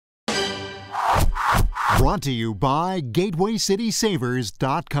Brought to you by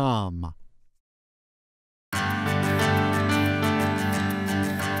GatewayCitySavers.com.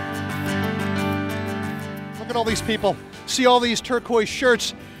 Look at all these people. See all these turquoise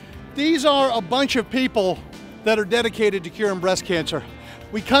shirts. These are a bunch of people that are dedicated to curing breast cancer.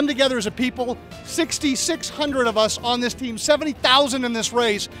 We come together as a people, 6,600 of us on this team, 70,000 in this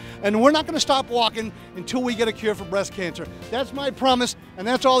race, and we're not going to stop walking until we get a cure for breast cancer. That's my promise, and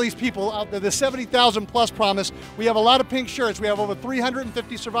that's all these people out there, the 70,000 plus promise. We have a lot of pink shirts. We have over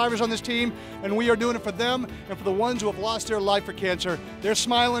 350 survivors on this team, and we are doing it for them and for the ones who have lost their life for cancer. They're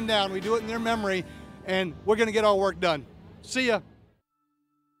smiling down. We do it in their memory, and we're going to get our work done. See ya.